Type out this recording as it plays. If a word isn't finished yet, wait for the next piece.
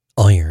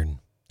iron.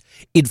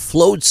 It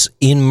floats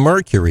in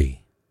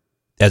mercury.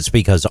 That's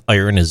because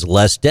iron is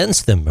less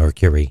dense than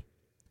mercury.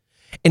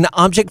 An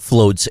object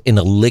floats in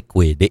a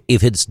liquid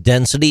if its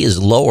density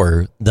is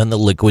lower than the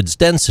liquid's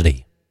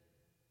density.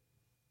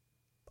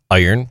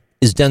 Iron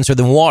is denser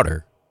than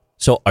water,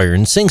 so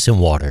iron sinks in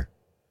water.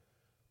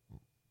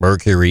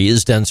 Mercury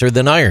is denser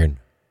than iron,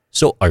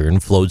 so iron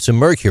floats in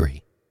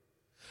mercury.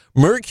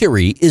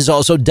 Mercury is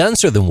also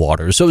denser than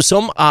water, so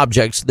some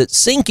objects that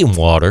sink in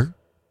water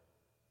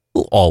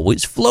will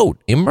always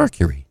float in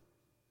mercury.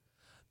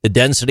 The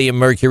density of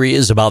mercury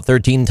is about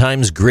 13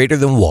 times greater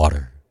than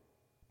water.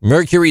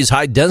 Mercury's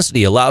high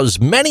density allows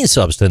many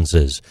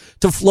substances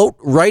to float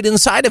right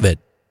inside of it.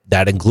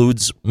 That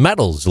includes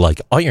metals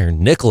like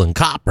iron, nickel, and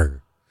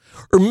copper,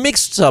 or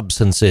mixed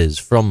substances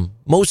from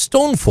most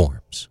stone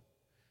forms,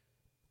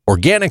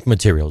 organic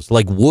materials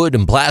like wood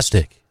and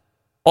plastic,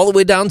 all the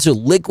way down to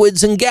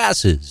liquids and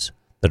gases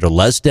that are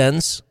less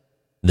dense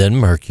than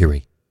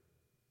mercury.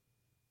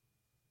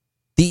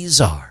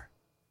 These are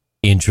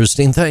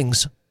interesting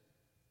things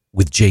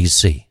with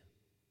JC.